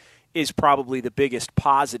healthy is probably the biggest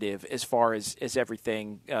positive as far as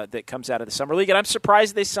everything that comes out of the Summer League. And I'm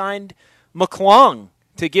surprised they signed McClung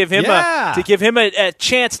to give him a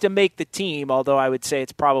chance to make the team, although I would say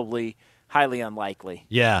it's probably highly unlikely.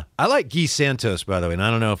 Yeah. I like Guy Santos, by the way, and I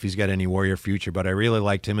don't know if he's got any Warrior future, but I really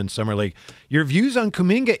liked him in Summer League. Your views on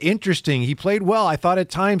Kuminga, interesting. He played well. I thought at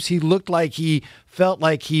times he looked like he felt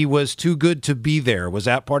like he was too good to be there. Was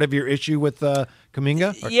that part of your issue with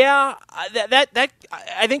Kuminga? Yeah,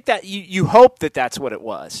 I think that you hope that that's what it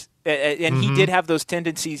was. And he did have those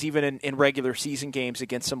tendencies even in regular season games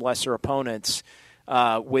against some lesser opponents,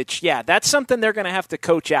 which, that's something they're going to have to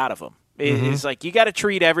coach out of him. It's like you got to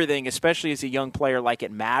treat everything, especially as a young player, like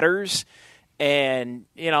it matters. And,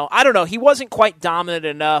 I don't know. He wasn't quite dominant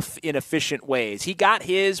enough in efficient ways. He got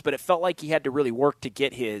his, but it felt like he had to really work to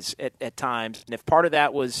get his at times. And if part of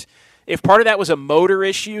that was a motor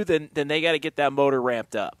issue, then they got to get that motor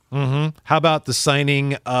ramped up. Mm-hmm. How about the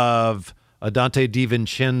signing of Dante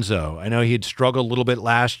DiVincenzo? I know he'd struggled a little bit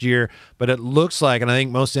last year, but it looks like, and I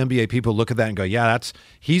think most NBA people look at that and go, yeah,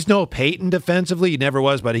 he's no Peyton defensively. He never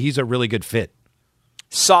was, but he's a really good fit.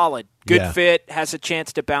 Solid. Good fit, has a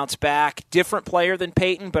chance to bounce back. Different player than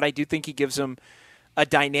Peyton, but I do think he gives him a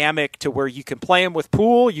dynamic to where you can play him with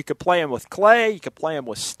Poole, you could play him with Clay, you could play him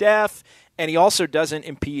with Steph, and he also doesn't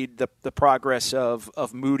impede the progress of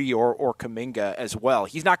Moody or Kuminga as well.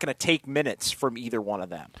 He's not going to take minutes from either one of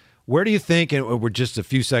them. Where do you think, and we're just a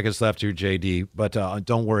few seconds left here, JD, but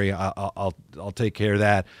don't worry, I'll take care of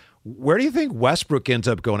that. Where do you think Westbrook ends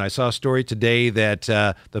up going? I saw a story today that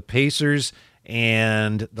the Pacers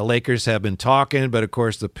and the Lakers have been talking, but of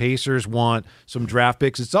course the Pacers want some draft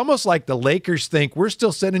picks. It's almost like the Lakers think, we're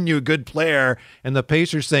still sending you a good player, and the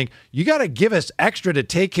Pacers think, you got to give us extra to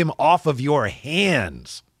take him off of your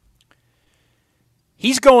hands.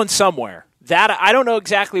 He's going somewhere. That I don't know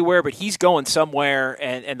exactly where, but he's going somewhere,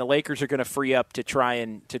 and the Lakers are going to free up to try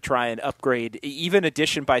and upgrade, even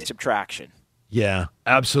addition by subtraction. Yeah,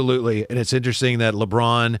 absolutely. And it's interesting that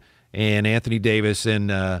LeBron and Anthony Davis and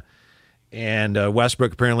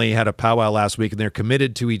Westbrook apparently had a powwow last week, and they're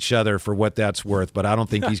committed to each other for what that's worth. But I don't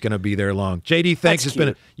think he's going to be there long. JD, thanks.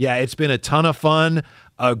 It's been a ton of fun.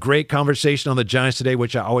 A great conversation on the Giants today,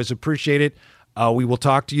 which I always appreciate it. We will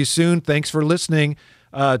talk to you soon. Thanks for listening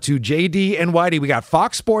to JD and Whitey. We got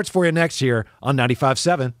Fox Sports for you next year on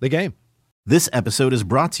 95.7 The Game. This episode is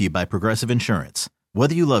brought to you by Progressive Insurance.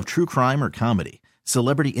 Whether you love true crime or comedy,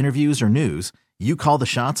 celebrity interviews or news, you call the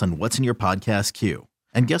shots on what's in your podcast queue.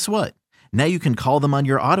 And guess what? Now you can call them on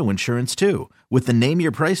your auto insurance too with the Name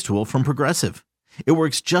Your Price tool from Progressive. It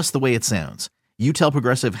works just the way it sounds. You tell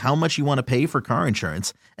Progressive how much you want to pay for car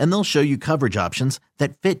insurance, and they'll show you coverage options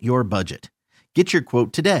that fit your budget. Get your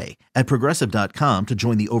quote today at Progressive.com to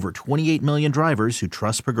join the over 28 million drivers who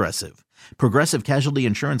trust Progressive. Progressive Casualty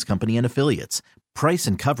Insurance Company and Affiliates. Price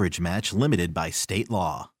and coverage match limited by state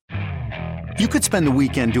law. You could spend the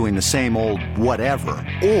weekend doing the same old whatever,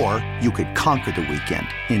 or you could conquer the weekend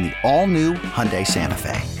in the all-new Hyundai Santa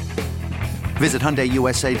Fe. Visit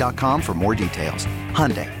HyundaiUSA.com for more details.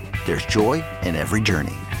 Hyundai, there's joy in every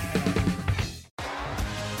journey.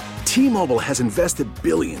 T-Mobile has invested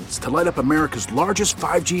billions to light up America's largest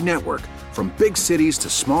 5G network, from big cities to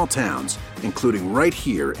small towns, including right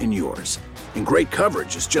here in yours. And great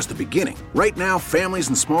coverage is just the beginning. Right now, families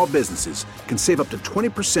and small businesses can save up to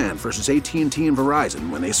 20% versus AT&T and Verizon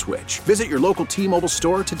when they switch. Visit your local T-Mobile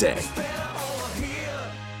store today.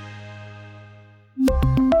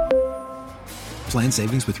 Plan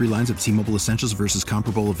savings with 3 lines of T-Mobile Essentials versus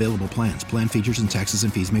comparable available plans. Plan features and taxes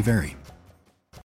and fees may vary.